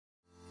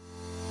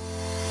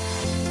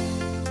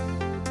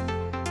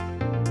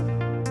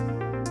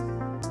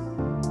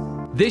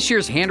This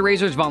year's Hand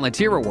Raisers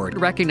Volunteer Award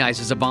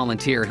recognizes a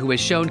volunteer who has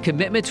shown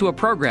commitment to a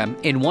program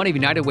in one of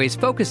United Way's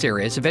focus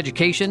areas of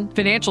education,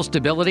 financial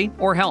stability,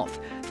 or health.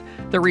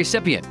 The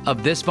recipient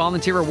of this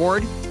volunteer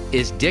award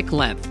is Dick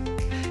Length.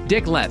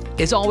 Dick Length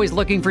is always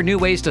looking for new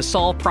ways to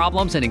solve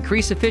problems and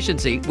increase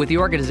efficiency with the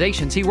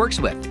organizations he works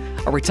with.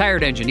 A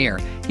retired engineer,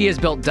 he has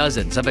built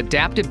dozens of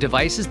adaptive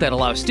devices that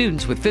allow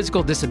students with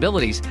physical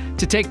disabilities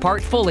to take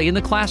part fully in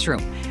the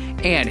classroom,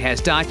 and has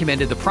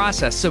documented the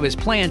process so his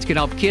plans can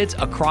help kids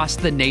across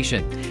the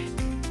nation.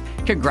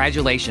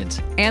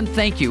 Congratulations, and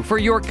thank you for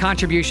your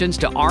contributions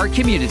to our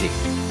community.